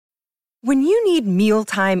When you need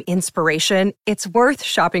mealtime inspiration, it's worth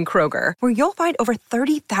shopping Kroger, where you'll find over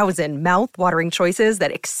 30,000 mouth-watering choices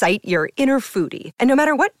that excite your inner foodie. And no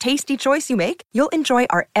matter what tasty choice you make, you'll enjoy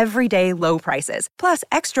our everyday low prices, plus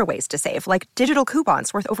extra ways to save, like digital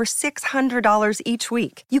coupons worth over $600 each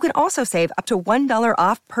week. You can also save up to $1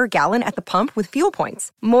 off per gallon at the pump with fuel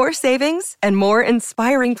points. More savings and more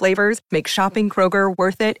inspiring flavors make shopping Kroger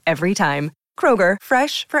worth it every time. Kroger,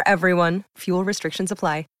 fresh for everyone. Fuel restrictions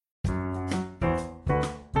apply.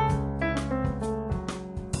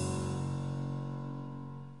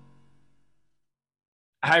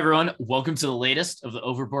 Hi, everyone. Welcome to the latest of the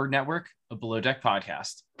Overboard Network, a Below Deck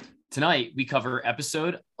podcast. Tonight, we cover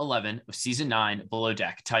episode 11 of season 9 Below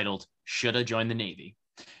Deck, titled Shoulda Joined the Navy.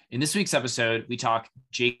 In this week's episode, we talk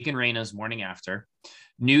Jake and Raina's morning after,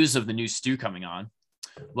 news of the new stew coming on,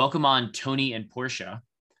 welcome on Tony and Portia,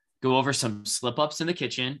 go over some slip-ups in the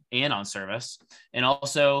kitchen and on service, and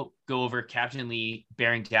also go over Captain Lee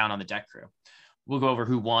bearing down on the deck crew. We'll go over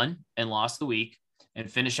who won and lost the week, and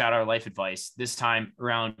finish out our life advice, this time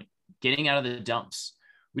around getting out of the dumps.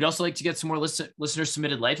 We'd also like to get some more listener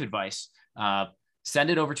submitted life advice. Send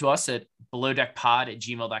it over to us at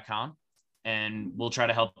belowdeckpod@gmail.com, and we'll try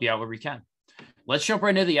to help you out where we can. Let's jump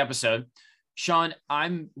right into the episode. Sean,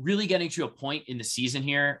 I'm really getting to a point in the season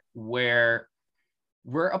here where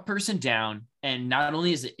we're a person down, and not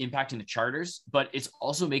only is it impacting the charters, but it's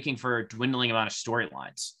also making for a dwindling amount of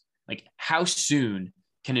storylines. Like, how soon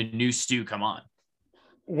can a new stew come on?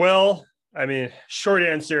 Well, I mean, short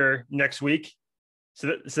answer, next week.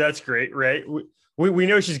 So that's great, right? We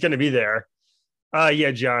know she's going to be there.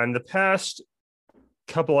 Yeah, John, the past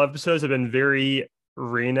couple episodes have been very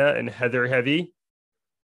Raina and Heather heavy.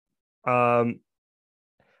 I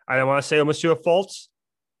don't want to say almost to a fault,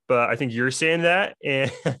 but I think you're saying that.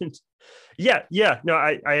 And yeah, no,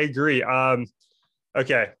 I agree.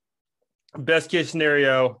 Okay. Best case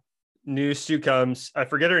scenario, new stew comes. I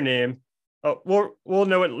forget her name. Oh, we'll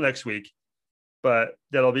know it next week, but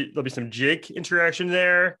there'll be some Jake interaction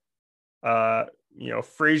there.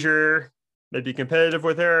 Frazier may be competitive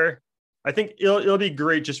with her. I think it'll be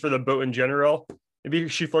great just for the boat in general. Maybe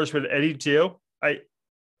she flirts with Eddie too.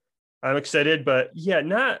 I'm excited, but yeah,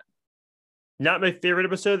 not my favorite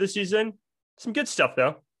episode of the season. Some good stuff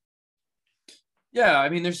though. Yeah, I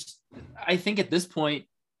mean, I think at this point,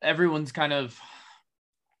 everyone's kind of,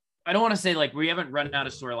 I don't want to say like we haven't run out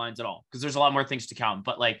of storylines at all, because there's a lot more things to count,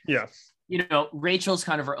 but like, yeah, Rachel's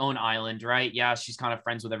kind of her own island, right? Yeah, she's kind of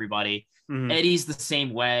friends with everybody. Mm-hmm. Eddie's the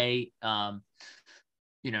same way.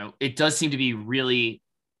 It does seem to be really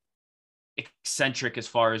eccentric as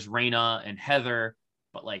far as Raina and Heather,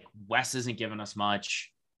 but like Wes isn't giving us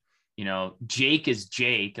much. Jake is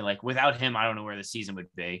Jake, and like without him, I don't know where the season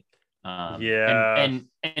would be. And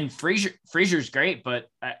Frazier's great, but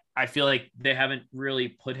I feel like they haven't really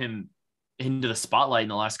put him into the spotlight in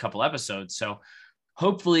the last couple episodes. So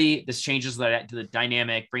hopefully this changes to the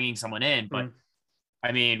dynamic, bringing someone in. But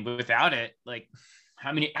I mean, without it, like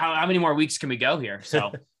how many more weeks can we go here?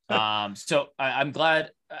 So I'm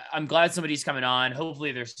glad somebody's coming on.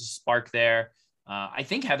 Hopefully there's a spark there. I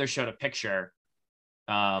think Heather showed a picture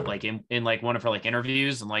like in like one of her like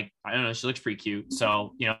interviews, and like I don't know, she looks pretty cute.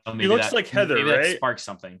 So maybe he looks like Heather, maybe right? That sparks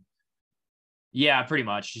something. Yeah, pretty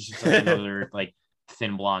much. She's just like another like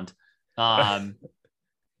thin blonde.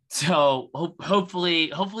 So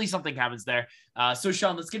hopefully something happens there. So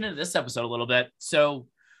Sean, let's get into this episode a little bit. So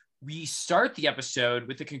we start the episode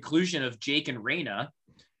with the conclusion of Jake and Raina.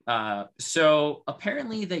 So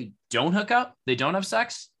apparently they don't hook up. They don't have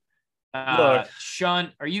sex. Look,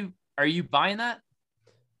 Sean, are you buying that?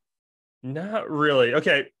 Not really.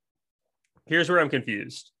 Okay. Here's where I'm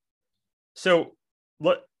confused. So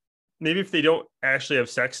maybe if they don't actually have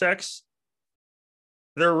sex,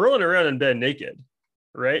 they're rolling around in bed naked,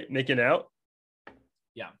 right? Making out.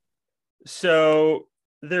 Yeah. So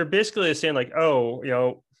they're basically saying like, oh,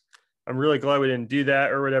 I'm really glad we didn't do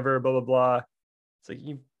that or whatever, blah, blah, blah. It's like,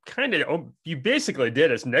 you basically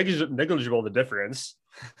did. It's negligible, the difference,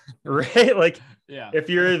 right? Like, yeah. If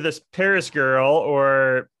you're this Paris girl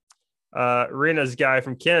or Raina's guy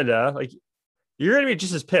from Canada, like you're gonna be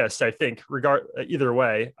just as pissed, I think, either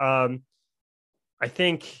way. I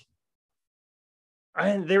think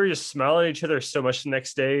they were just smiling at each other so much the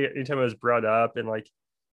next day anytime it was brought up, and like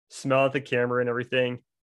smile at the camera and everything.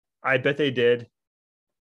 I bet they did,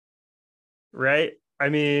 right? I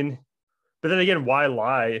mean, but then again, why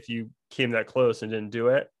lie if you came that close and didn't do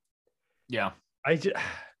it? Yeah. I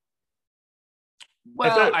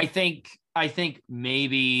think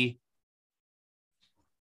maybe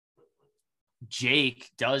Jake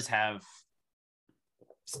does have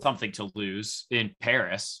something to lose in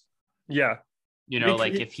Paris. Yeah.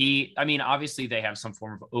 Like if obviously they have some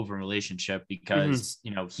form of open relationship because,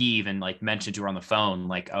 he even like mentioned to her on the phone,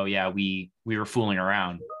 like, oh yeah, we were fooling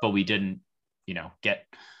around, but we didn't,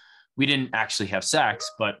 we didn't actually have sex,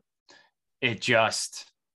 but it just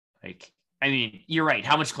like, you're right.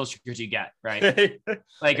 How much closer could you get? Right.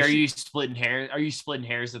 Like, are you splitting hairs? Are you splitting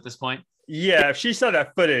hairs at this point? Yeah. If she saw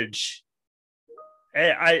that footage,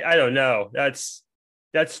 I don't know. That's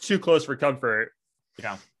too close for comfort.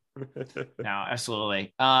 Yeah. No,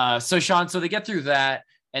 absolutely. So Sean, so they get through that,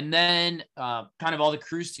 and then kind of all the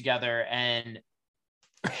crew's together, and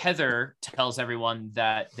Heather tells everyone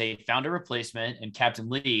that they found a replacement and Captain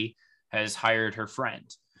Lee has hired her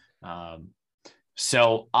friend.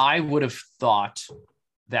 So I would have thought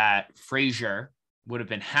that Frasier would have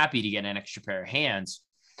been happy to get an extra pair of hands,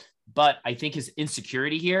 but I think his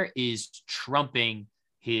insecurity here is trumping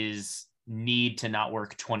his need to not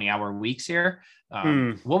work 20-hour weeks here.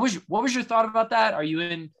 What was your thought about that? Are you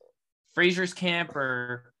in Frasier's camp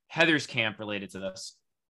or Heather's camp related to this?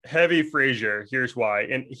 Heavy Frasier. Here's why.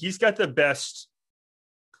 And he's got the best.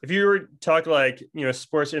 If you were to talk like,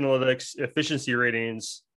 sports analytics efficiency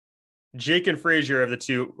ratings, Jake and Frasier have the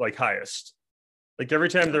two like highest. Like every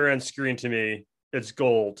time they're on screen to me, it's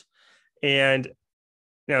gold. And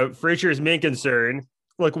Frasier's main concern,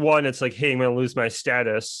 like one, it's like, hey, I'm going to lose my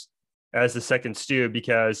status as the second stew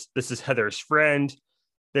because this is Heather's friend.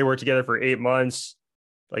 They worked together for 8 months.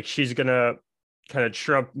 Like she's going to kind of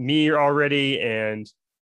trump me already. And,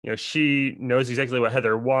 she knows exactly what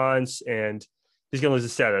Heather wants and he's going to lose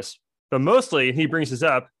his status. But mostly he brings this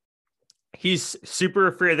up. He's super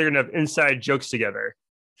afraid they're going to have inside jokes together.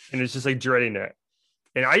 And it's just like dreading it.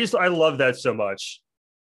 And I love that so much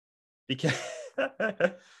because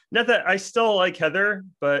not that I still like Heather,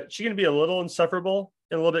 but she can be a little insufferable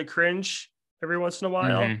and a little bit cringe every once in a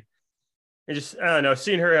while. And just, I don't know,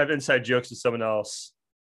 seeing her have inside jokes with someone else.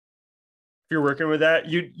 If you're working with that,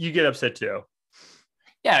 you get upset too.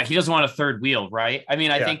 Yeah. He doesn't want a third wheel, right? I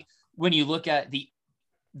think when you look at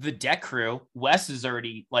the deck crew, Wes is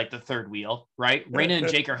already like the third wheel, right? Raina and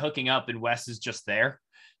Jake are hooking up and Wes is just there.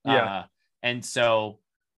 Yeah. And so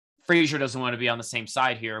Frasier doesn't want to be on the same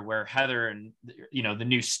side here where Heather and, the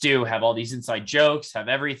new stew have all these inside jokes, have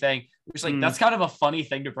everything. It's like, that's kind of a funny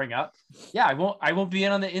thing to bring up. Yeah. I won't be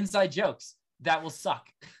in on the inside jokes. That will suck.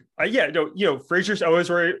 Frasier's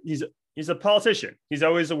always worried. He's a politician. He's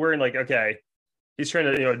always worrying like, okay, he's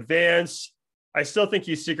trying to, advance. I still think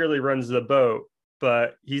he secretly runs the boat,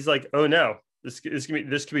 but he's like, oh no, this could be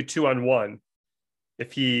 2-on-1.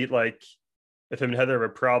 If him and Heather have a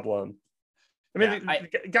problem. The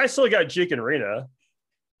guy still got Jake and Raina.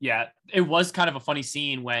 Yeah, it was kind of a funny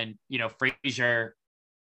scene when,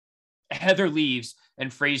 Heather leaves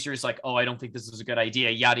and Frasier's like, oh, I don't think this is a good idea,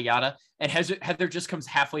 yada, yada. And Heather just comes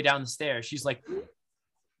halfway down the stairs. She's like,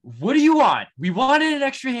 what do you want? We wanted an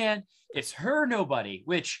extra hand. It's her or nobody,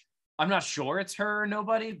 which I'm not sure it's her or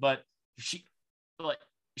nobody, but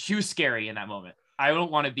she was scary in that moment. I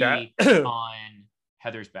don't want to be on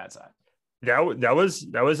Heather's bad side. That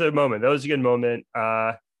was a moment. That was a good moment.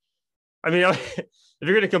 If you're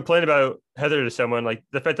going to complain about Heather to someone, like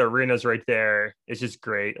the fact that Raina's right there is just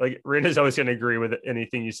great. Like Raina's always going to agree with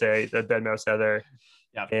anything you say that badmouths Heather.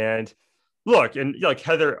 Yeah. And look, and like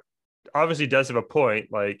Heather obviously does have a point.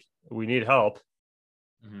 Like we need help.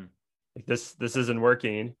 Mm-hmm. Like this isn't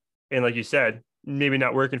working. And like you said, maybe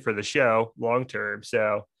not working for the show long term.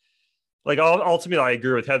 So like ultimately I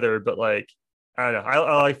agree with Heather, but like, I don't know.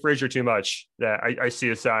 I like Frasier too much that I see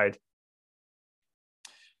his side.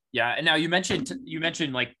 Yeah. And now you mentioned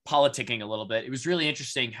like politicking a little bit. It was really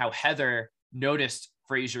interesting how Heather noticed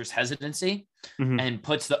Frasier's hesitancy and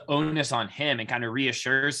puts the onus on him and kind of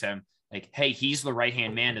reassures him like, hey, he's the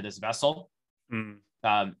right-hand man to this vessel.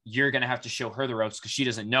 You're going to have to show her the ropes because she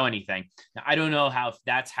doesn't know anything. Now, I don't know if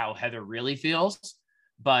that's how Heather really feels,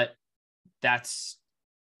 but that's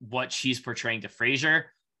what she's portraying to Frasier.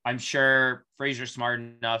 I'm sure Frasier's smart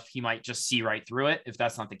enough. He might just see right through it if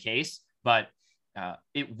that's not the case, but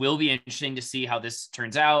it will be interesting to see how this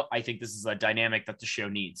turns out. I think this is a dynamic that the show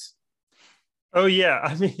needs. Oh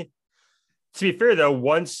yeah. To be fair though,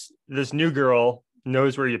 once this new girl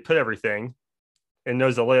knows where you put everything and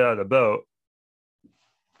knows the layout of the boat,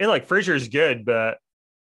 and like Frasier is good, but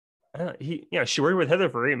she worked with Heather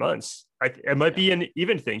for 8 months. It might be an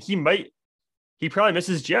even thing. He probably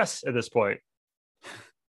misses Jess at this point.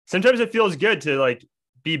 Sometimes it feels good to like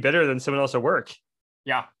be better than someone else at work.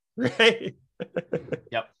 Yeah. Right.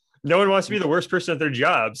 Yep. No one wants to be the worst person at their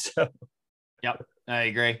job. So. Yep. I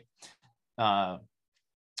agree.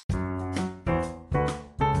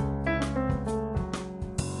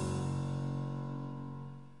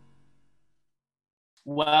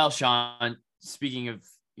 Well, Sean, speaking of,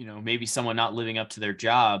 maybe someone not living up to their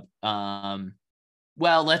job.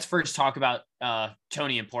 Well, let's first talk about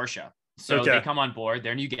Tony and Portia. So they come on board.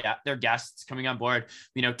 Their guests coming on board.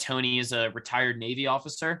 Tony is a retired Navy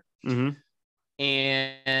officer,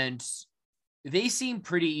 and they seem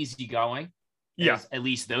pretty easy-going. Yeah, at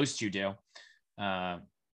least those two do.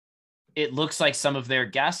 It looks like some of their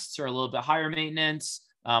guests are a little bit higher maintenance.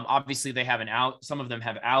 Obviously, they have some of them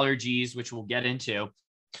have allergies, which we'll get into.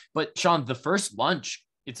 But Sean, the first lunch,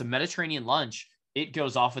 it's a Mediterranean lunch. It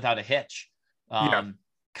goes off without a hitch.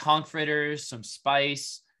 Conch fritters, some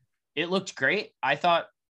spice. It looked great. I thought,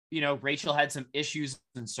 Rachel had some issues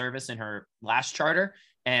in service in her last charter,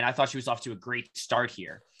 and I thought she was off to a great start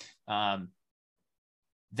here.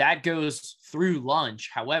 That goes through lunch.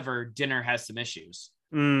 However, dinner has some issues.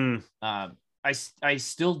 I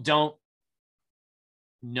still don't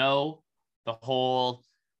know the whole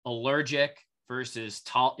allergic versus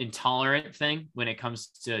intolerant thing when it comes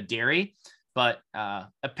to dairy, but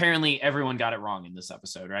apparently everyone got it wrong in this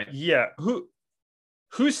episode, right? Yeah.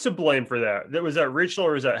 Who's to blame for that? Was that Rachel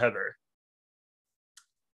or was that Heather?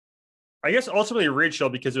 I guess ultimately Rachel,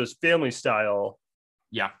 because it was family style.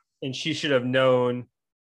 Yeah. And she should have known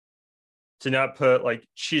to not put like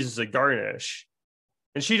cheese as a garnish.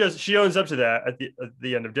 And she owns up to that at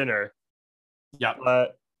the end of dinner. Yeah.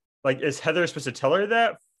 But is Heather supposed to tell her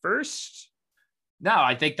that first? No,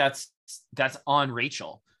 I think that's on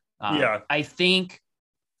Rachel. I think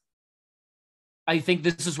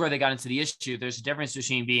this is where they got into the issue. There's a difference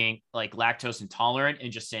between being like lactose intolerant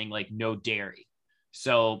and just saying like no dairy.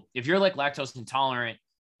 So if you're like lactose intolerant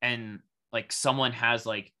and like someone has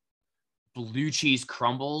like blue cheese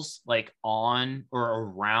crumbles like on or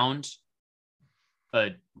around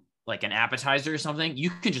like an appetizer or something, you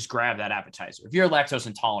can just grab that appetizer. If you're lactose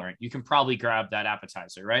intolerant, you can probably grab that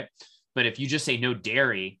appetizer, right? But if you just say no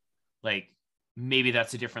dairy, like maybe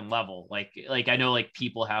that's a different level. Like I know like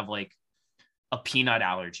people have like a peanut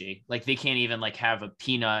allergy. Like they can't even like have a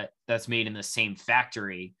peanut that's made in the same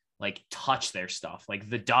factory, like touch their stuff. Like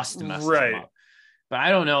the dust messes them up. But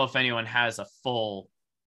I don't know if anyone has a full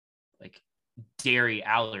like dairy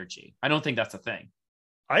allergy. I don't think that's a thing.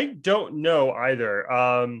 I don't know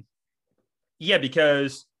either. Yeah,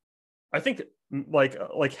 because I think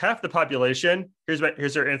like half the population,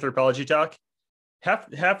 here's our anthropology talk.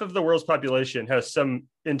 Half of the world's population has some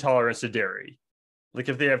intolerance to dairy. Like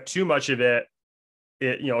if they have too much of it,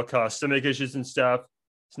 it causes stomach issues and stuff.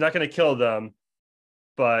 It's not going to kill them,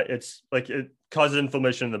 but it's like it causes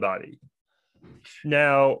inflammation in the body.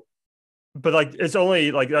 Now, but like it's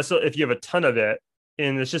only like that's if you have a ton of it,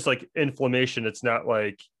 and it's just like inflammation. It's not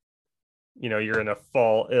like you're gonna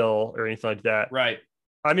fall ill or anything like that. Right.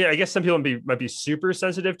 I mean, I guess some people might be super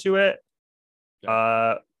sensitive to it.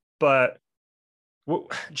 Yeah. But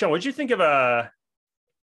John, what'd you think of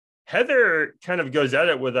Heather kind of goes at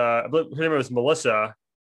it with her name was Melissa,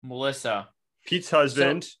 Pete's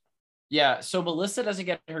husband. So Melissa doesn't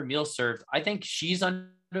get her meal served. I think she's under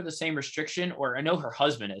the same restriction, or I know her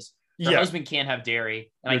husband is. Her husband can't have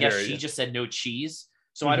dairy, and I guess she just said no cheese.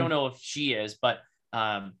 So I don't know if she is, but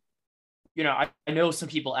I know some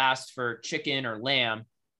people asked for chicken or lamb,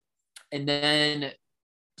 and then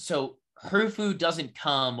so her food doesn't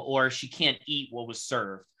come, or she can't eat what was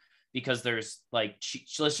served because there's like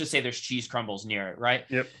let's just say there's cheese crumbles near it, right?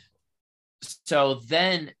 Yep. So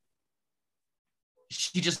then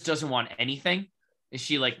she just doesn't want anything. Is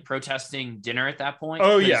she like protesting dinner at that point?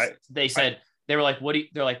 Oh yeah. They said they were like,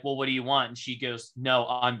 they're like, well, what do you want? And she goes, no,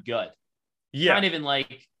 I'm good. Yeah. Kind of in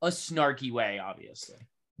like a snarky way, obviously.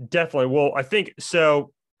 Definitely. Well, I think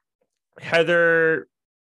so.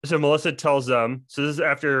 Melissa tells them, so this is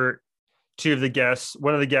after two of the guests.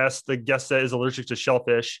 One of the guests that is allergic to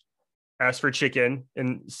shellfish, asked for chicken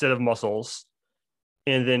instead of mussels.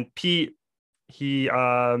 And then Pete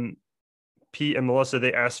and Melissa,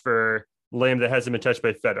 they asked for lamb that hasn't been touched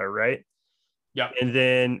by feta, right? Yeah. And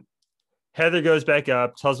then Heather goes back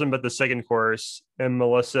up, tells them about the second course, and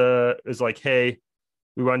Melissa is like, hey,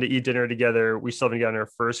 we wanted to eat dinner together. We still haven't gotten our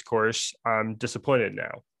first course. I'm disappointed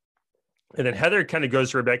now. And then Heather kind of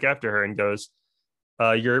goes right back after her and goes,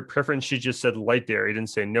 your preference, she just said light dairy, didn't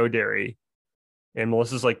say no dairy. And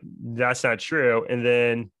Melissa's like, that's not true.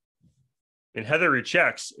 And Heather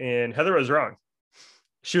rechecks, and Heather was wrong.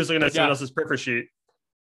 She was looking at someone else's preference sheet.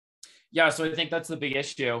 Yeah, so I think that's the big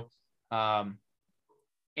issue. And,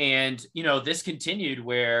 this continued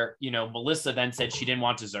where, Melissa then said she didn't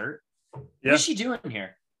want dessert. Yeah. What is she doing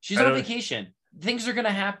here? She's on vacation. Things are going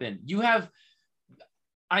to happen.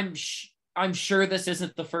 I'm sure this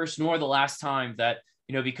isn't the first nor the last time that,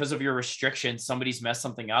 because of your restrictions, somebody's messed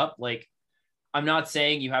something up. Like, I'm not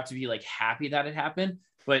saying you have to be like happy that it happened,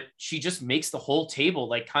 but she just makes the whole table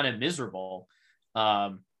like kind of miserable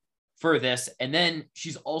for this. And then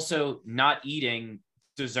she's also not eating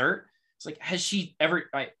dessert. It's like, has she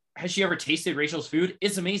ever tasted Rachel's food?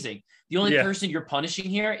 It's amazing. The only person you're punishing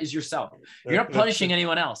here is yourself. You're not punishing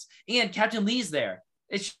anyone else. And Captain Lee's there.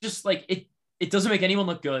 It's just like, it doesn't make anyone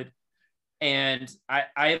look good. And I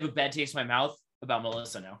have a bad taste in my mouth about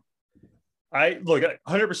Melissa now. I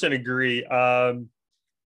 100% agree.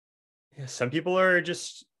 Some people are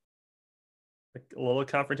just like a little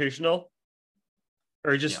confrontational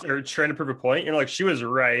or just are trying to prove a point. And like, she was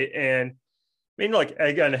right. And I mean, like,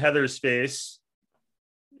 again, Heather's face,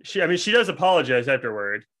 she does apologize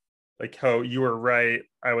afterward. Like, oh, you were right.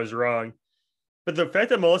 I was wrong. But the fact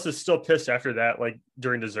that Melissa's still pissed after that, like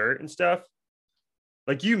during dessert and stuff,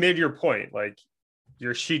 like you made your point. Like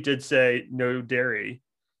your sheet did say no dairy,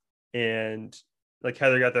 and like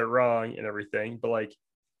Heather got that wrong and everything. But like,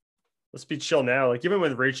 let's be chill now. Like even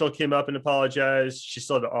when Rachel came up and apologized, she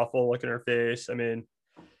still had an awful look in her face. I mean,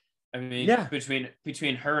 yeah.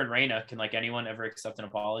 Between her and Raina, can like anyone ever accept an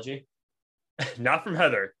apology? Not from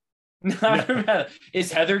Heather. Not from Heather.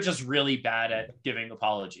 Is Heather just really bad at giving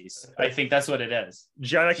apologies? I think that's what it is.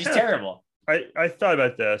 John, she's terrible. I thought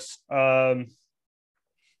about this. And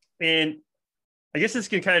I guess this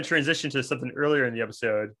can kind of transition to something earlier in the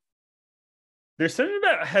episode. There's something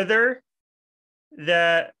about Heather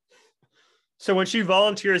that, so when she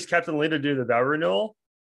volunteers Captain Lee to do the vow renewal,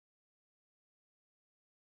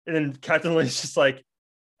 and then Captain Lee's just like,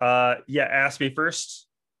 ask me first.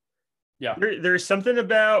 Yeah. There's something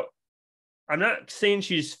about, I'm not saying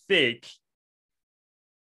she's fake,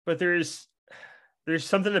 but there's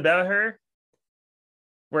something about her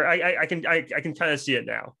where I can kind of see it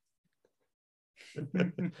now.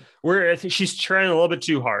 Where I think she's trying a little bit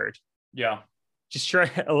too hard. Yeah. She's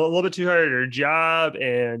trying a little bit too hard at her job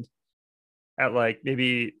and at like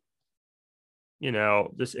maybe,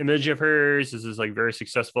 this image of hers is this like very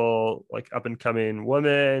successful, like up and coming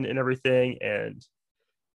woman and everything. And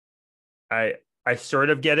I sort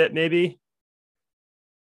of get it. Maybe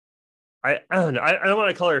I don't know. I don't want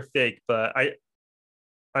to call her fake, but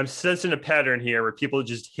I'm sensing a pattern here where people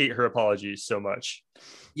just hate her apologies so much.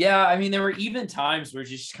 Yeah, I mean, there were even times where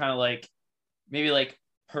she just kind of like maybe like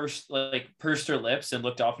pursed her lips and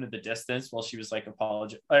looked off into the distance while she was like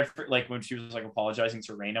like when she was like apologizing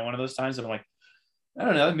to Raina one of those times. And I'm like, I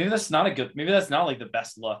don't know, maybe that's not like the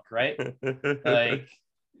best look, right?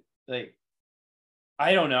 like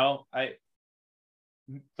I don't know.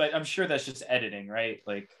 But I'm sure that's just editing, right?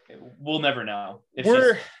 Like we'll never know.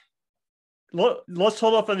 Let's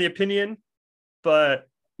hold off on the opinion, but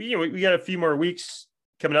we got a few more weeks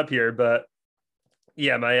coming up here. But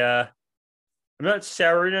yeah, I'm not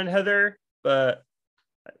souring on Heather, but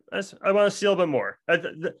I want to see a little bit more. I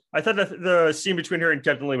thought that the scene between her and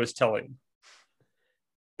Captain Lee was telling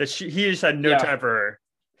that he just had no time for her.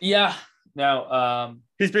 Yeah, no.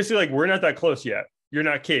 He's basically like, we're not that close yet. You're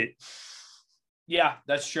not Kate. Yeah,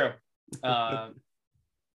 that's true. Sean,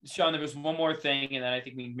 there was one more thing, and then I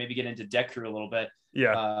think we can maybe get into Deck Crew a little bit.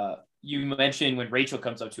 Yeah. You mentioned when Rachel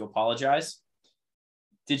comes up to apologize.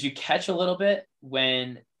 Did you catch a little bit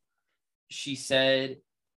when she said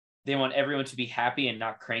they want everyone to be happy and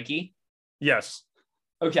not cranky? Yes.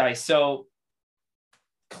 Okay, so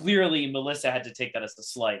clearly Melissa had to take that as a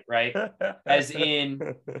slight, right? As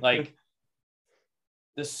in, like,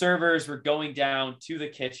 the servers were going down to the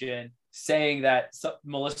kitchen saying that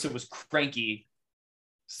Melissa was cranky,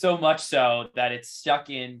 so much so that it stuck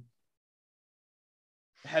in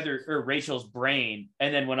Heather or Rachel's brain,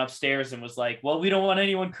 and then went upstairs and was like, well, we don't want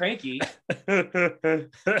anyone cranky.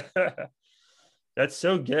 That's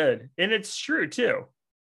so good. And it's true too.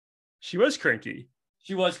 She was cranky.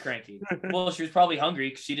 Well, she was probably hungry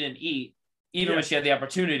because she didn't eat, even when she had the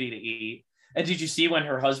opportunity to eat. And did you see when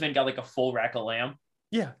her husband got like a full rack of lamb?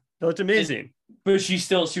 Yeah, that looked amazing. But she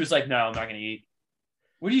was like, no, I'm not going to eat.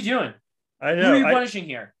 What are you doing? I know. Who are you punishing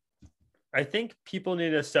here? I think people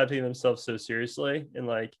need to stop taking themselves so seriously and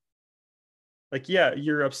like, yeah,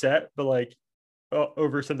 you're upset, but like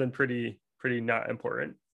over something pretty not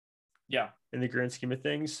important. Yeah. In the grand scheme of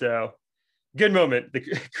things. So good moment. The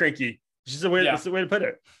cranky. That's the way to put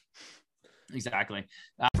it. Exactly.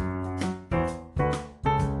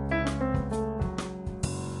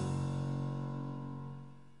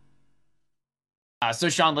 So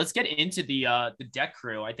Sean, let's get into the Deck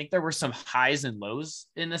Crew. I think there were some highs and lows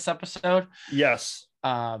in this episode. Yes.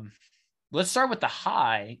 Let's start with the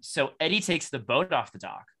high. So Eddie takes the boat off the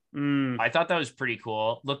dock. I thought that was pretty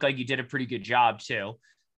cool. Looked like you did a pretty good job too.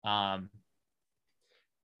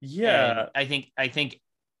 Yeah. I think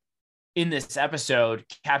in this episode,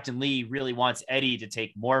 Captain Lee really wants Eddie to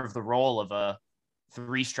take more of the role of a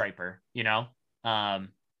three striper, 100%. of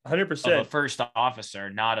a first officer,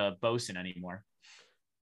 not a bosun anymore.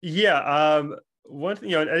 Yeah. One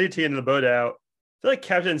thing, and Eddie taking the boat out, I feel like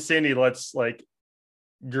Captain Sandy lets like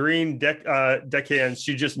green deckhands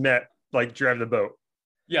she just met like drive the boat.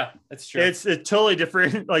 Yeah, that's true. It's a totally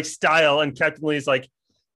different like style, and Captain Lee's like,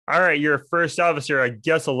 all right, you're a first officer. I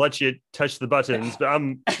guess I'll let you touch the buttons, but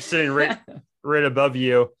I'm sitting right above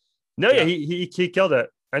you. No, yeah, he killed it.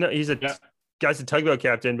 I know he's guy's a tugboat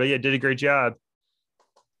captain, but yeah, did a great job.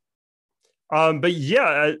 But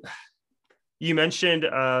yeah, you mentioned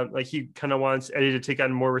like he kind of wants Eddie to take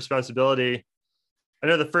on more responsibility. I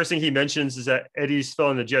know the first thing he mentions is that Eddie's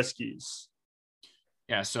filling the jet skis.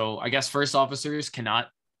 Yeah, so I guess first officers cannot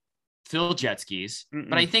fill jet skis,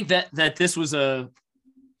 but I think that this was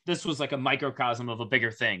like a microcosm of a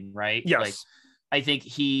bigger thing, right? Yes. Like, I think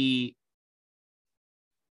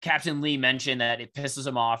Captain Lee mentioned that it pisses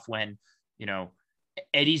him off when,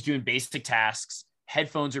 Eddie's doing basic tasks,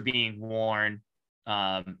 headphones are being worn,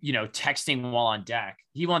 texting while on deck.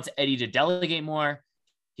 He wants Eddie to delegate more.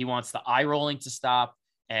 He wants the eye rolling to stop,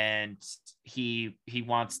 and he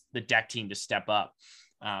wants the deck team to step up.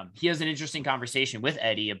 He has an interesting conversation with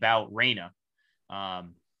Eddie about Reyna.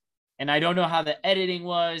 And I don't know how the editing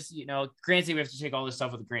was, granted we have to take all this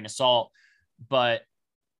stuff with a grain of salt, but,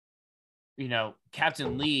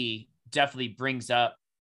 Captain Lee definitely brings up,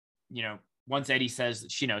 once Eddie says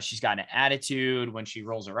that, she's got an attitude when she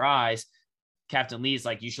rolls her eyes, Captain Lee's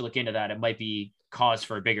like, you should look into that. It might be cause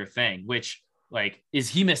for a bigger thing, which like, is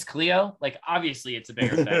he Miss Cleo? Like, obviously it's a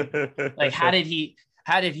bigger thing. Like, how did he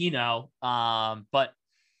know? But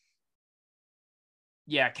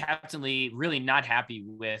yeah, Captain Lee really not happy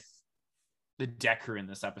with the deck crew in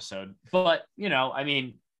this episode, but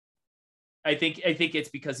I think it's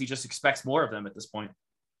because he just expects more of them at this point.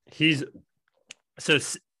 We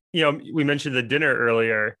mentioned the dinner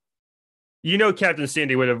earlier. Captain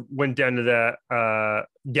Sandy would have went down to that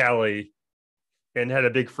galley and had a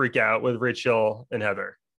big freak out with Rachel and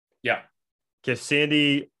Heather. Yeah, because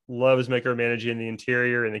Sandy loves micromanaging the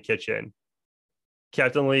interior and the kitchen.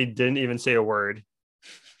 Captain Lee didn't even say a word,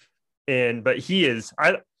 but he is.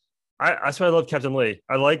 That's why I love Captain Lee.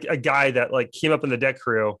 I like a guy that like came up in the deck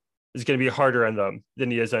crew is going to be harder on them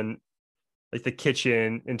than he is on like the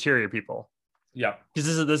kitchen interior people. Yeah.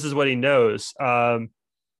 Because this is what he knows. Hey,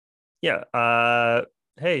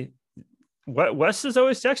 Wes is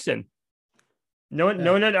always texting. No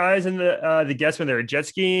one had eyes in the guests when they were jet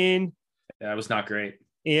skiing. Yeah, it was not great.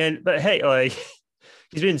 But hey, like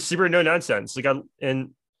he's been super no nonsense. Like I don't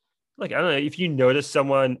know if you notice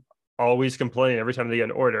someone always complaining every time they get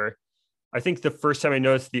an order. I think the first time I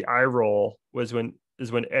noticed the eye roll was when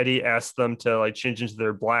Eddie asked them to like change into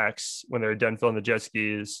their blacks when they're done filling the jet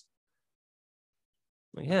skis.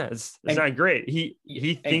 Like, yeah, it's not great. He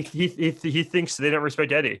thinks they don't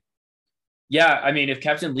respect Eddie. Yeah, I mean, if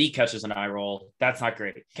Captain Lee catches an eye roll, that's not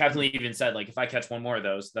great. Captain Lee even said, like, if I catch one more of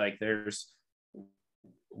those, like,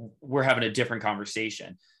 we're having a different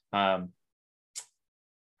conversation. I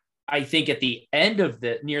think at the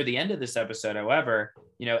near the end of this episode, however,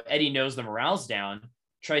 Eddie knows the morale's down,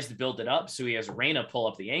 tries to build it up, so he has Reyna pull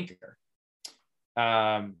up the anchor.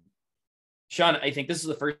 Sean, I think this is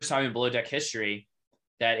the first time in Below Deck history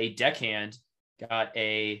that a deckhand got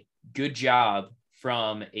a good job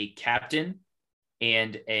from a captain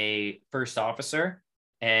and a first officer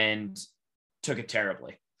and took it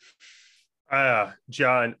terribly.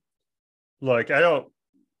 John, look, I don't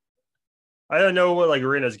know what like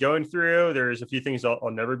Reyna's going through. There's a few things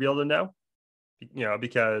I'll never be able to know,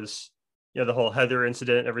 because the whole Heather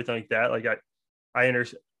incident, everything like that. Like I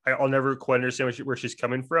understand. I'll never quite understand where she's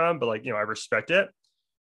coming from, but like, I respect it.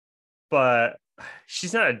 But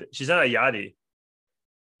she's not a yachty.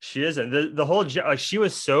 She isn't. The whole like she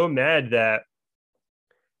was so mad that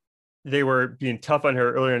they were being tough on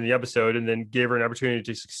her earlier in the episode, and then gave her an opportunity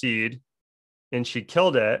to succeed, and she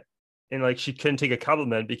killed it. And like she couldn't take a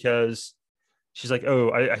compliment because she's like, oh,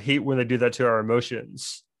 I hate when they do that to our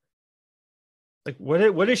emotions. Like,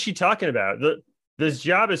 what is she talking about? This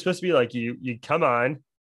job is supposed to be like you come on,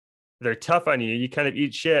 they're tough on you, you kind of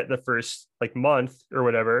eat shit the first like month or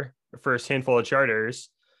whatever, the first handful of charters.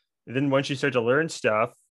 And then once you start to learn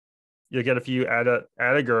stuff, you'll get a few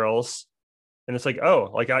ADA girls, and it's like,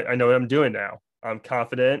 oh, like I know what I'm doing now. I'm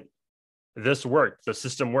confident. This worked. The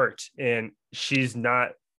system worked, and she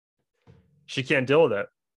can't deal with it.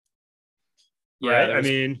 Yeah,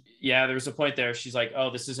 right? There was a point there. She's like, "Oh,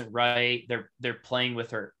 this isn't right. They're playing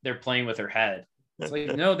with her. They're playing with her head." It's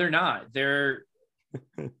like, no, they're not. They're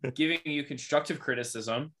giving you constructive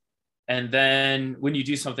criticism, And then when you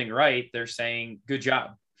do something right, they're saying, good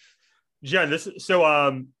job. John,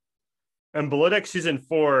 in Below Deck season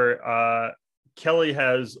 4, Kelly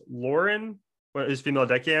has Lauren, his female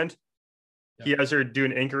deckhand. Yeah. He has her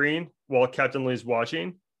doing anchoring while Captain Lee's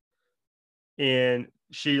watching. And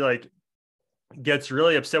she like gets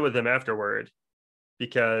really upset with him afterward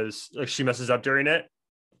because like she messes up during it.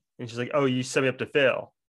 And she's like, oh, you set me up to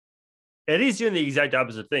fail. Eddie's doing the exact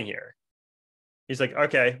opposite thing here. He's like,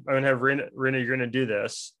 okay, I'm going to have Rena, you're going to do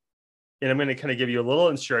this. And I'm going to kind of give you a little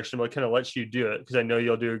instruction, but kind of let you do it because I know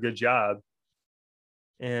you'll do a good job.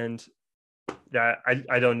 And that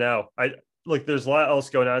I don't know. There's a lot else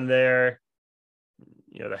going on there.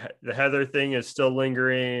 You know, the Heather thing is still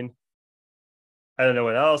lingering. I don't know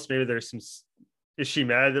what else. Maybe there's some. Is she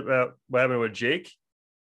mad about what happened with Jake?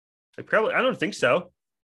 I don't think so.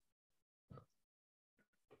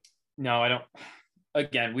 No, I don't.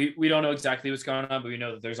 Again, we don't know exactly what's going on, but we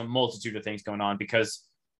know that there's a multitude of things going on because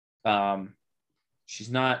she's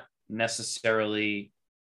not necessarily.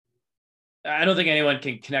 I don't think anyone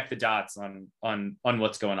can connect the dots on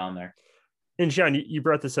what's going on there. And John, you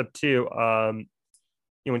brought this up too.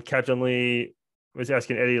 When Captain Lee was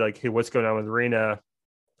asking Eddie, like, hey, what's going on with Rena?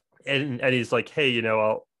 And Eddie's like, hey,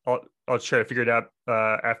 I'll try to figure it out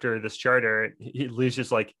after this charter. Lee's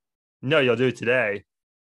just like, no, you'll do it today.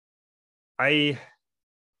 I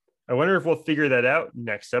wonder if we'll figure that out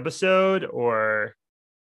next episode, or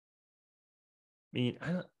I mean,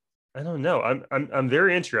 I don't know. I'm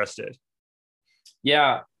very interested.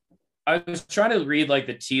 Yeah, I was trying to read like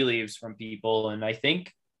the tea leaves from people, and I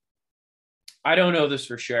think I don't know this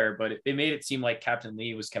for sure, but it made it seem like Captain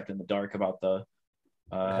Lee was kept in the dark about the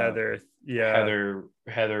Heather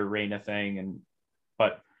Rena thing,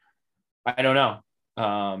 but I don't know.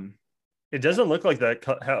 It doesn't look like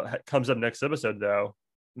that comes up next episode, though.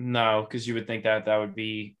 No, because you would think that would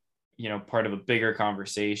be, part of a bigger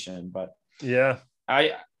conversation. But yeah,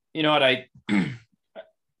 it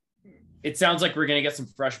sounds like we're going to get some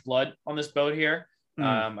fresh blood on this boat here.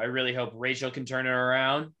 I really hope Rachel can turn it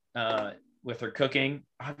around with her cooking.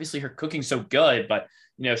 Obviously, her cooking's so good, but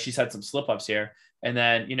she's had some slip ups here. And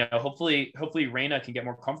then hopefully Rena can get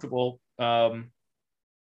more comfortable,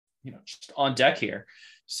 just on deck here.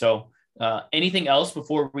 So. Anything else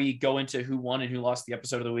before we go into who won and who lost the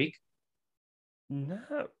episode of the week?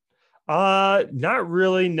 No, not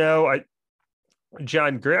really. No,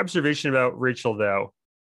 John, great observation about Rachel though.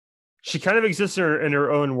 She kind of exists in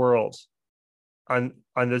her own world on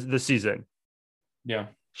this season. Yeah,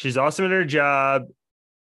 she's awesome at her job.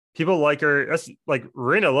 People like her. That's like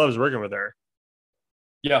Rena loves working with her.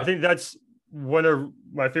 Yeah, I think that's one of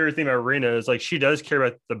my favorite thing about Rena is like she does care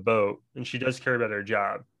about the boat and she does care about her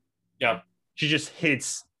job. Yeah. She just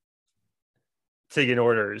hates taking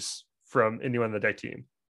orders from anyone on the deck team.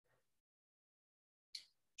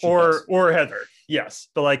 Or Heather. Yes.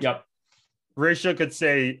 But like Rachel could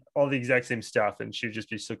say all the exact same stuff and she'd just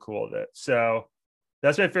be so cool with it. So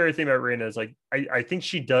that's my favorite thing about Rena is like I think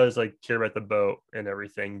she does like care about the boat and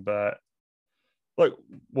everything. But look,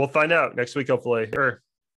 we'll find out next week, hopefully, or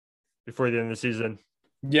before the end of the season.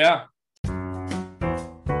 Yeah.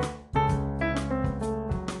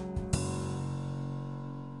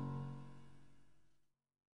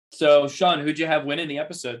 So, Sean, who'd you have win in the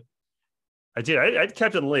episode? I did. I had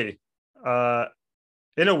Captain Lee.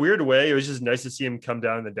 In a weird way, it was just nice to see him come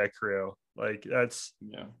down in the deck crew. Like that's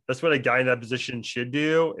what a guy in that position should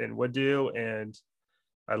do and would do. And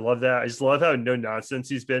I love that. I just love how no nonsense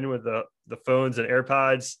he's been with the phones and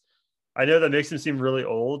AirPods. I know that makes him seem really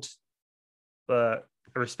old, but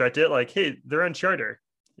I respect it. Like, hey, they're on charter.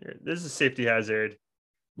 This is a safety hazard.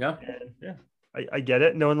 Yeah. And yeah. I get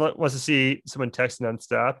it. No one wants to see someone text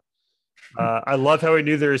nonstop. I love how he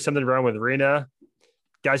knew there was something wrong with Rena.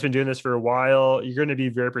 Guy's been doing this for a while. You're going to be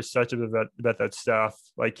very perceptive about that stuff.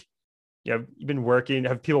 Like, you've been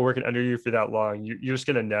have people working under you for that long. You're just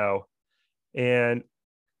going to know. And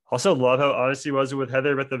also love how honest he was with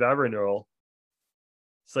Heather about the vow renewal.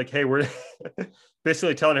 It's like, hey, we're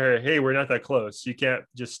basically telling her, hey, we're not that close. You can't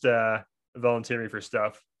just volunteer me for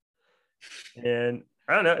stuff. And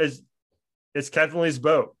I don't know. It's Captain Lee's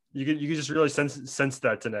boat. You could just really sense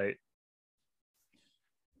that tonight.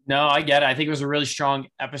 No, I get it. I think it was a really strong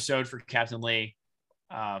episode for Captain Lee.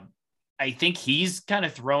 I think he's kind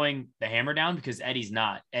of throwing the hammer down because Eddie's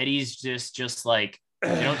not. Eddie's just like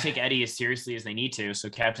they don't take Eddie as seriously as they need to. So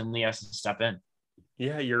Captain Lee has to step in.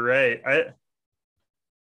 Yeah, you're right. I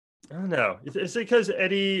don't know. It's because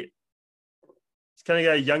Eddie, he's kind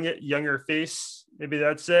of got a younger face. Maybe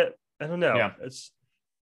that's it. I don't know. Yeah.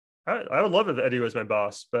 I would love if Eddie was my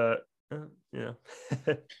boss, but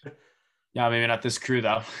Yeah, maybe not this crew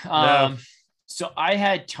though. No. So I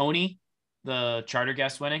had Tony, the charter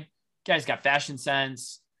guest, winning. Guy's got fashion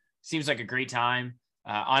sense. Seems like a great time.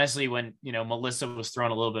 Honestly, when Melissa was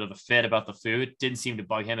throwing a little bit of a fit about the food, didn't seem to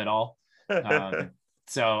bug him at all.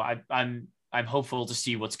 So I'm hopeful to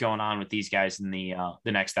see what's going on with these guys in the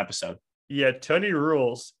next episode. Yeah, Tony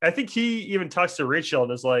rules. I think he even talks to Rachel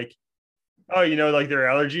and is like, "Oh, like their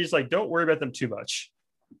allergies. Like, don't worry about them too much."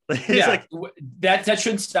 He's like, that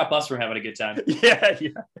shouldn't stop us from having a good time. Yeah.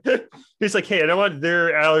 He's like, "Hey, I don't want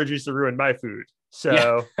their allergies to ruin my food."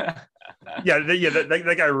 So,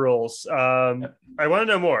 that guy rules. I want to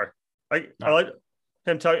know more. I like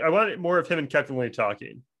him talking. I want more of him and Captain Lee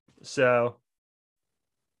talking. So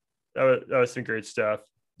that was some great stuff.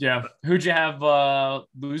 Yeah. Who'd you have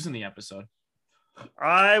losing the episode?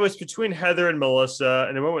 I was between Heather and Melissa,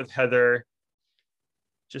 and I went with Heather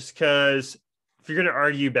just because if you're going to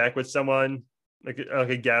argue back with someone, like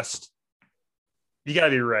a guest, you got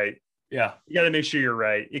to be right. Yeah. You got to make sure you're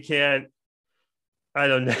right. You can't, I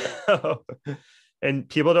don't know. And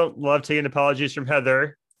people don't love taking apologies from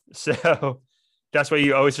Heather. So that's why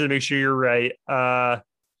you always have to make sure you're right.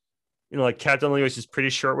 Like Captain Lee was just pretty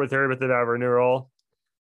short with her with the vow renewal.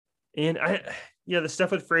 And the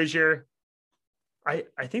stuff with Frasier, I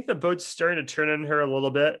think the boat's starting to turn on her a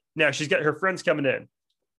little bit. Now she's got her friends coming in.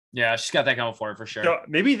 Yeah, she's got that going for her for sure. So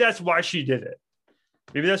maybe that's why she did it.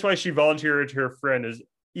 Maybe that's why she volunteered to her friend is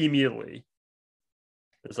immediately.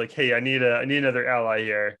 It's like, hey, I need another ally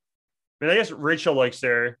here. I mean, I guess Rachel likes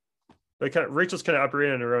her. But Rachel's kind of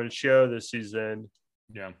operating on her own show this season.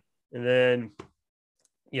 Yeah. And then,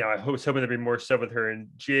 I was hoping there'd be more stuff with her and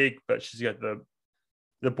Jake, but she's got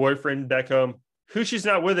the boyfriend back home, who she's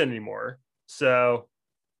not with anymore. So,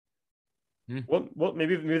 well,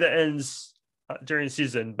 maybe that ends during the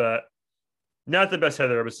season, but not the best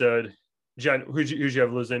Heather episode. John, who'd you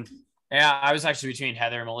have losing? Yeah, I was actually between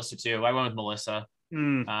Heather and Melissa too. I went with Melissa.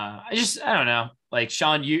 I don't know. Like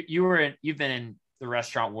Sean, you've been in the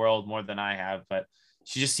restaurant world more than I have, but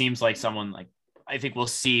she just seems like someone like I think we'll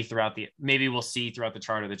see throughout the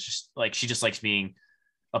charter that's just like she just likes being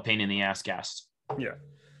a pain in the ass guest. Yeah.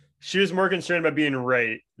 She was more concerned about being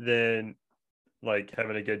right than like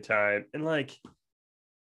having a good time. And like,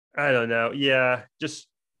 I don't know. Yeah. Just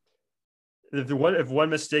if one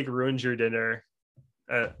mistake ruins your dinner,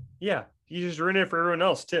 you just ruin it for everyone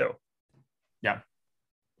else too. Yeah.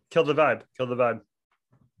 Kill the vibe.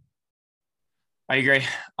 I agree.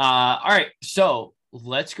 All right. So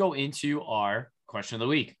let's go into our question of the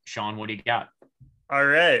week. Sean, what do you got? All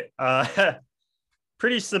right.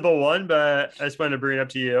 Pretty simple one, but I just wanted to bring it up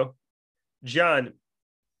to you. John,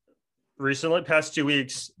 recently, past 2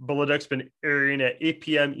 weeks, Below Deck's been airing at 8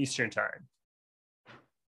 p.m. Eastern time.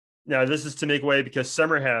 Now, this is to make way because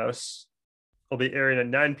Summer House will be airing at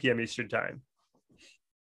 9 p.m. Eastern time.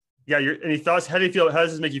 Yeah, any thoughts? How do you feel? How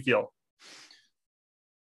does this make you feel?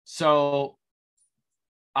 So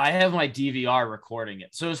I have my DVR recording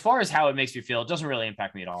it. So as far as how it makes me feel, it doesn't really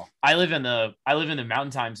impact me at all. I live in the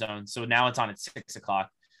mountain time zone. So now it's on at 6:00.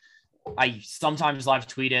 I sometimes live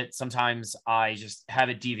tweet it. Sometimes I just have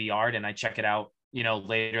it DVR'd and I check it out,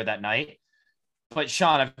 later that night. But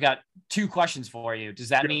Sean, I've got 2 questions for you. Does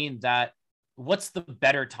that mean that what's the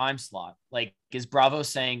better time slot? Like, is Bravo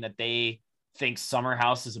saying that they think Summer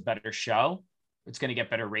House is a better show? It's going to get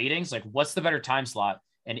better ratings. Like, what's the better time slot?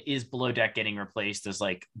 And is Below Deck getting replaced as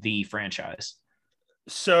like the franchise?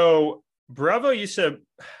 So Bravo used to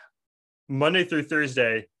Monday through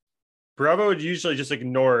Thursday, Bravo would usually just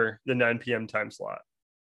ignore the 9 p.m. time slot,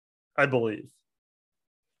 I believe.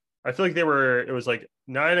 I feel like it was like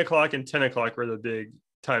 9 o'clock and 10 o'clock were the big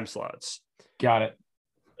time slots. Got it.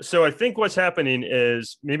 So I think what's happening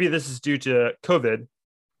is maybe this is due to COVID.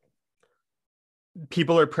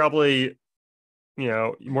 People are probably,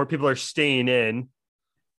 more people are staying in.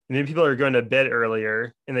 And then people are going to bed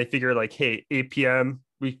earlier and they figure like, hey, 8 p.m.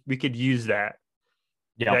 we could use that.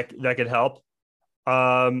 Yeah. That could help.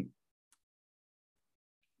 Now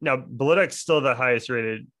Below Deck's still the highest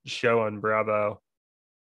rated show on Bravo.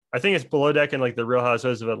 I think it's Below Deck and like the Real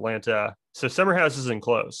Housewives of Atlanta. So Summer House isn't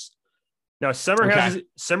close. Now Summer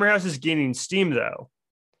House is gaining steam though.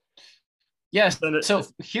 Yes. So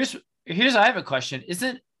here's I have a question.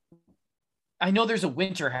 I know there's a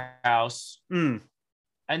Winter House.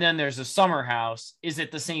 And then there's a Summer House. Is it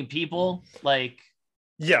the same people? Like,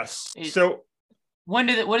 yes. So what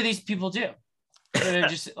do these people do? They're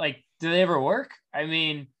just like, do they ever work? I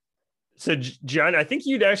mean, so John, I think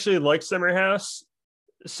you'd actually like Summer House.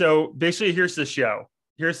 So basically, here's the show.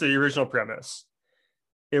 Here's the original premise.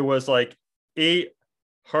 It was like 8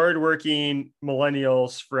 hardworking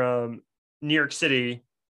millennials from New York City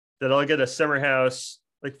that all get a summer house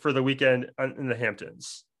like for the weekend in the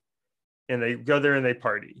Hamptons, and they go there and they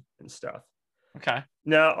party and stuff. Okay.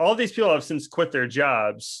 Now, all these people have since quit their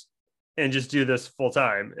jobs and just do this full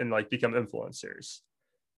time and like become influencers.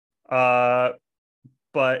 But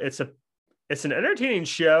it's an entertaining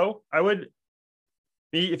show. I would,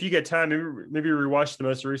 if you get time, maybe rewatch the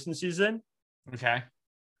most recent season. Okay.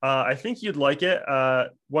 I think you'd like it.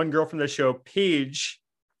 One girl from the show, Paige,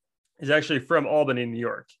 is actually from Albany, New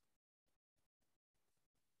York.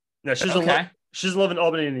 Now she doesn't live in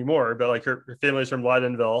Albany anymore, but like her family's from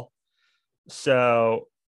Lydenville. So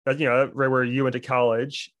right where you went to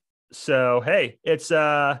college. So hey, it's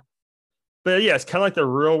but yeah, it's kind of like the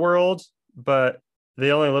real world, but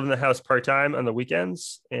they only live in the house part-time on the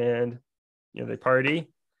weekends, and they party.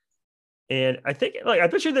 And I think I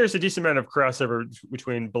bet you there's a decent amount of crossover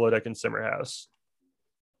between Below Deck and Summer House.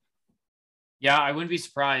 Yeah, I wouldn't be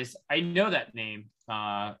surprised. I know that name.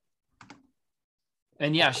 And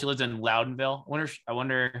yeah, she lived in Loudonville. I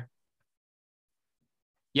wonder.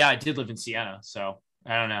 Yeah, I did live in Siena, so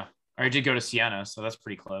I don't know. Or I did go to Siena, so that's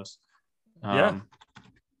pretty close. Yeah.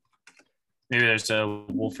 Maybe there's a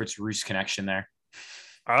Wolfert's Roost connection there.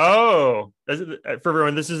 Oh, for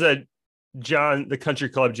everyone, this is a John, the country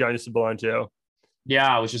club John used to belong to.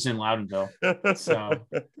 Yeah, I was just in Loudonville. So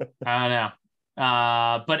I don't know.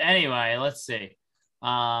 But anyway, let's see.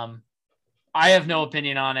 I have no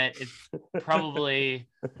opinion on it. It's probably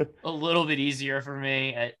a little bit easier for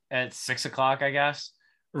me at 6 o'clock, I guess.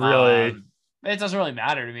 Really? It doesn't really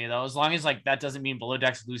matter to me though, as long as like that doesn't mean Below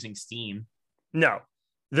Deck's losing steam. No,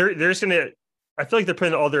 they're just gonna. I feel like they're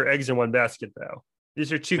putting all their eggs in one basket though.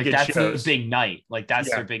 These are two good shows. That's their big night. Like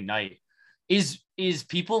that's their big night. Is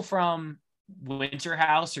people from Winter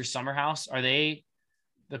House or Summer House? Are they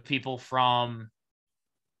the people from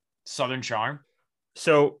Southern Charm?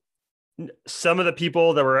 So some of the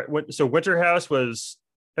people that were Winter House was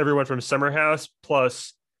everyone from Summer House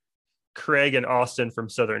plus Craig and Austin from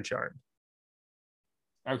Southern Charm.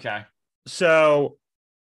 Okay. So,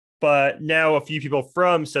 but now a few people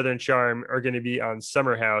from Southern Charm are going to be on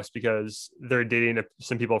Summer House because they're dating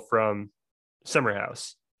some people from Summer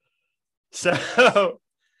House. So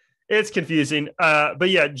it's confusing. But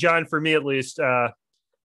yeah, John, for me at least,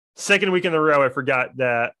 second week in a row, I forgot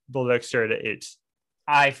that Below Deck started at 8.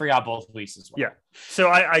 I forgot both weeks as well. Yeah. So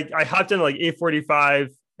I hopped in like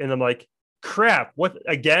 8:45 and I'm like, crap, what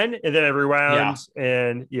again? And then I rewound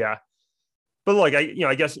and yeah. But like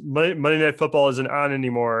I guess Monday Night Football isn't on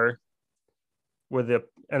anymore with the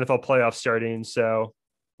NFL playoffs starting. So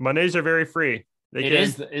Mondays are very free.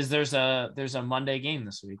 There's a Monday game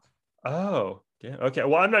this week. Oh, yeah. Okay.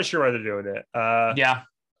 Well, I'm not sure why they're doing it. Yeah.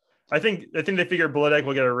 I think they figure Below Deck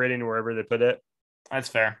will get a rating wherever they put it. That's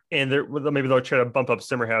fair. And maybe they'll try to bump up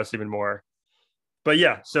Summer House even more. But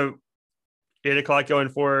yeah, so 8 o'clock going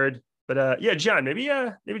forward. But yeah, John, maybe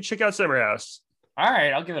check out Summer House. All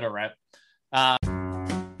right, I'll give it a rep.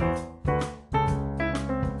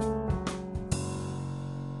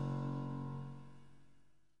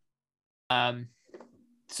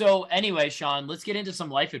 So anyway, Sean, let's get into some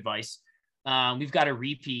life advice. We've got a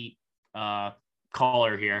repeat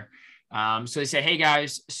caller here. So they say, hey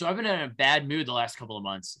guys, so I've been in a bad mood the last couple of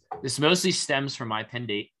months. This mostly stems from my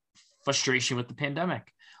frustration with the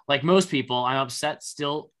pandemic. Like most people, I'm upset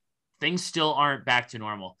things still aren't back to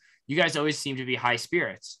normal. You guys always seem to be high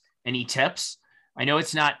spirits. Any tips? I know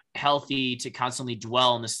it's not healthy to constantly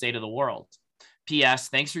dwell on the state of the world. P.S.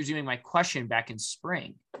 Thanks for doing my question back in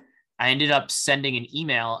spring. I ended up sending an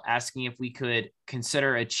email asking if we could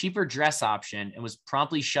consider a cheaper dress option and was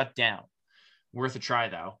promptly shut down. Worth a try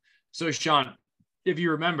though. So Sean, if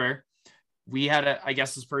you remember, we had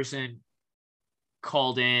this person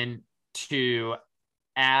called in to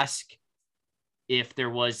ask if there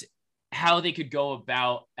was how they could go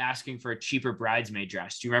about asking for a cheaper bridesmaid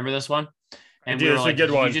dress. Do you remember this one? And we were like, a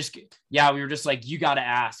good one. We were just like, you got to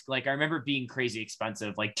ask. Like, I remember being crazy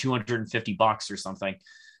expensive, like $250 or something.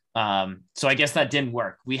 So I guess that didn't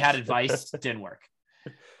work. We had advice, didn't work.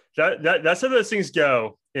 That's how those things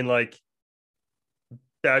go in like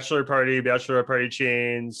bachelor party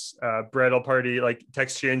chains, bridal party, like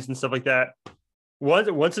text chains and stuff like that.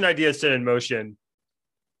 Once an idea is set in motion,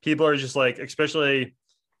 people are just like, especially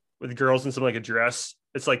with girls in something like a dress,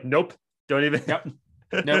 it's like, nope, don't even. Yep.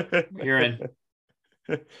 Nope, you're in.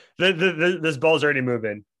 This ball's already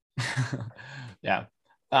moving. Yeah.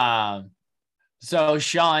 So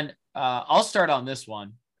Sean, I'll start on this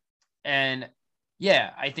one. And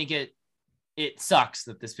yeah, I think it sucks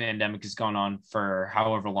that this pandemic has gone on for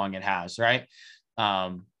however long it has, right?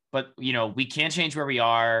 But we can't change where we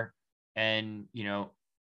are. And,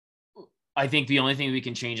 I think the only thing we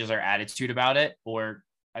can change is our attitude about it, or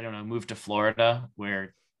I don't know, move to Florida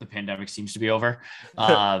where the pandemic seems to be over.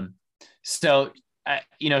 So,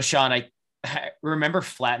 Sean, I remember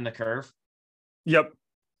Flatten the Curve. Yep.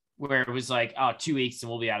 Where it was like, oh, 2 weeks and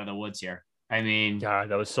we'll be out of the woods here. I mean, God,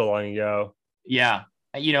 that was so long ago. Yeah.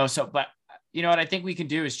 But what I think we can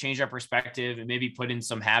do is change our perspective and maybe put in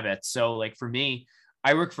some habits. So like for me,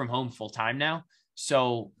 I work from home full time now.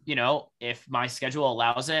 So, if my schedule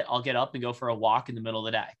allows it, I'll get up and go for a walk in the middle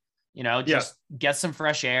of the day, just get some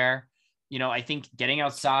fresh air. I think getting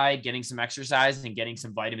outside, getting some exercise and getting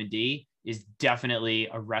some vitamin D is definitely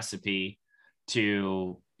a recipe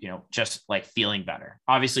to, just like feeling better.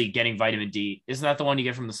 Obviously getting vitamin D. Isn't that the one you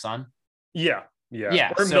get from the sun? Yeah.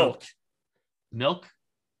 Or so, milk.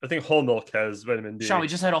 I think whole milk has vitamin D. Sean, we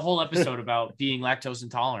just had a whole episode about being lactose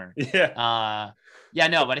intolerant. Yeah.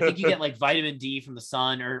 But I think you get like vitamin D from the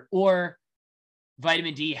sun or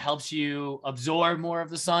vitamin D helps you absorb more of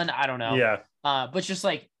the sun. I don't know. Yeah. But just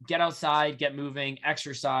like get outside, get moving,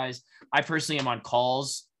 exercise. I personally am on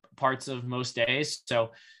calls parts of most days.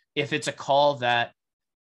 So if it's a call that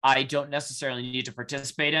I don't necessarily need to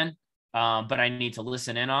participate in, but I need to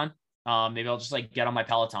listen in on, maybe I'll just like get on my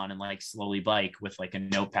Peloton and like slowly bike with like a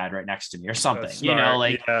notepad right next to me or something,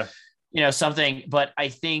 something. But I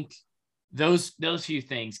think those few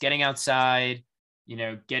things, getting outside,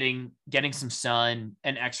 getting some sun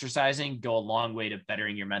and exercising go a long way to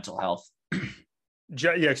bettering your mental health.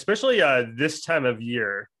 Yeah, especially this time of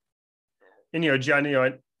year. And John,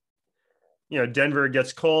 Denver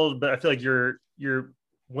gets cold, but I feel like your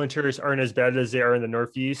winters aren't as bad as they are in the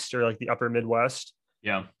Northeast or like the upper Midwest.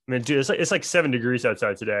 Yeah. I mean, dude, it's like 7 degrees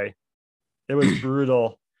outside today. It was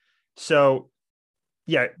brutal. So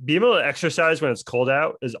yeah, being able to exercise when it's cold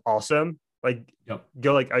out is awesome. Like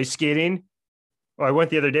go like ice skating. Oh, I went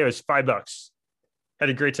the other day. It was $5. Had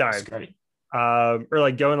a great time. That's great. Or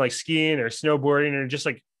like going like skiing or snowboarding or just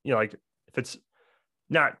like, like if it's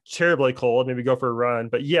not terribly cold, maybe go for a run.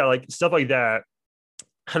 But yeah, like stuff like that,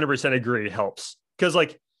 100% agree helps. Because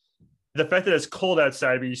like the fact that it's cold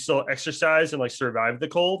outside, but you still exercise and like survive the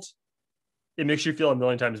cold, it makes you feel a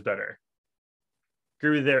million times better.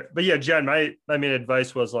 Agree with there. But yeah, Jen, my main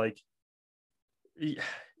advice was like,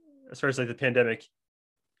 as far as like the pandemic,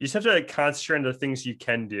 you just have to like concentrate on the things you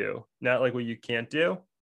can do, not like what you can't do.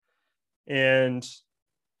 And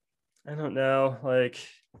I don't know, like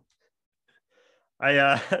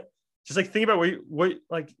I just like think about what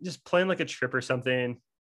like just plan like a trip or something.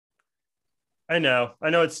 I know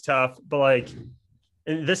it's tough, but like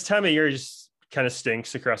in this time of year just kind of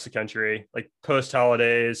stinks across the country, like post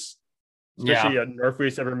holidays, especially at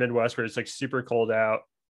Northwest, upper Midwest, where it's like super cold out.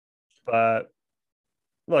 But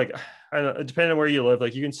like, I don't know, depending on where you live,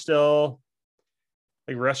 like you can still,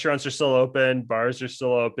 like restaurants are still open, bars are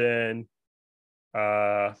still open,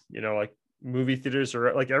 like movie theaters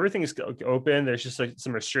are like everything's open. There's just like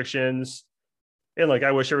some restrictions, and like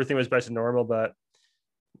I wish everything was back to normal, but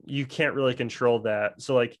you can't really control that.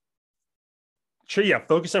 So like, sure, yeah,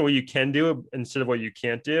 focus on what you can do instead of what you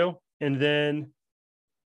can't do, and then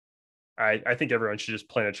I think everyone should just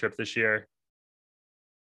plan a trip this year.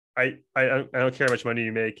 I don't care how much money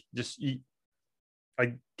you make, just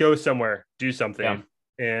like go somewhere, do something.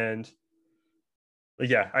 And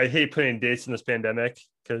yeah, I hate putting dates in this pandemic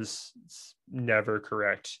because it's never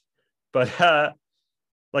correct. But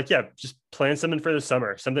like, yeah, just plan something for the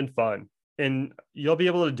summer, something fun, and you'll be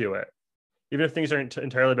able to do it. Even if things aren't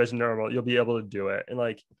entirely back to normal, you'll be able to do it. And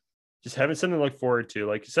like, just having something to look forward to,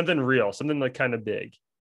 like something real, something like kind of big.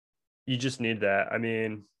 You just need that. I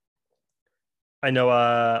mean, I know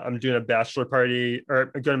I'm doing a bachelor party,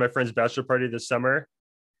 or I'm going to my friend's bachelor party this summer.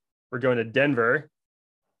 We're going to Denver.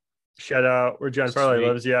 Shout out where John Farley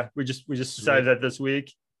lives. Yeah, we just decided that this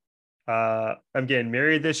week. I'm getting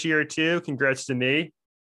married this year too. Congrats to me.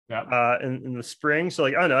 Yeah. In the spring. So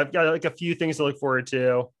like, I don't know, I've got like a few things to look forward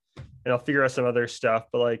to, and I'll figure out some other stuff.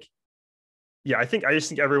 But like, yeah, I just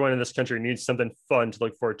think everyone in this country needs something fun to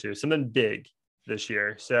look forward to, something big this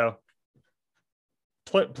year. So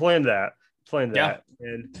plan that. And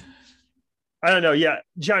I don't know. Yeah,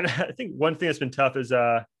 John, I think one thing that's been tough is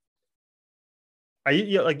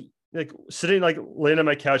like sitting, like laying on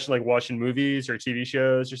my couch and like watching movies or TV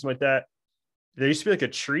shows or something like that. There used to be like a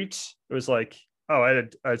treat. It was like, oh, I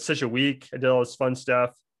had such a week. I did all this fun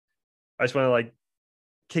stuff. I just want to like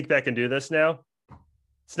kick back and do this now.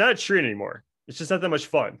 It's not a treat anymore. It's just not that much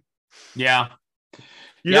fun. Yeah.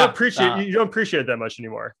 You don't appreciate it that much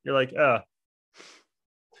anymore. You're like,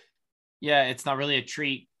 yeah, it's not really a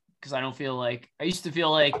treat because I don't feel like I used to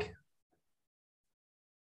feel like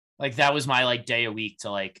like that was my like day a week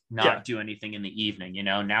to like not do anything in the evening, you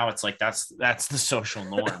know. Now it's like that's the social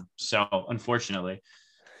norm. So unfortunately.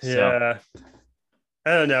 Yeah.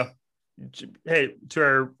 I don't know. Hey, to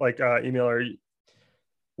our like emailer,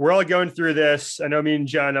 we're all going through this. I know me and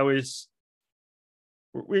John always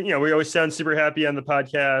we always sound super happy on the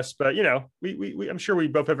podcast, but we I'm sure we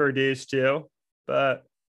both have our days too. But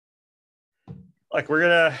like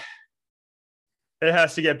it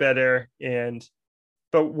has to get better,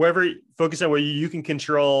 but whatever, focus on what you can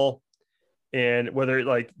control, and whether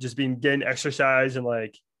like just getting exercise and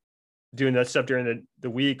like doing that stuff during the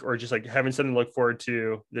week, or just like having something to look forward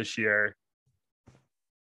to this year.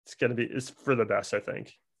 It's for the best, I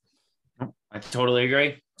think. I totally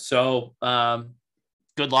agree. So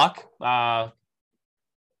good luck.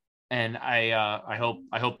 And I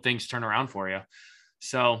hope things turn around for you.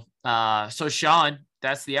 So Sean,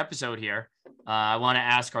 that's the episode here. I want to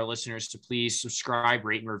ask our listeners to please subscribe,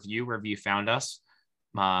 rate, and review wherever you found us.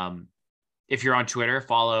 If you're on Twitter,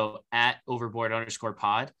 follow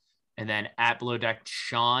 @overboard_pod, and then @BelowDeck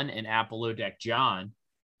Sean and @BelowDeck John.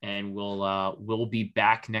 And we'll be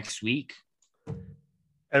back next week.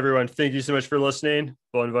 Everyone, thank you so much for listening.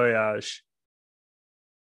 Bon voyage.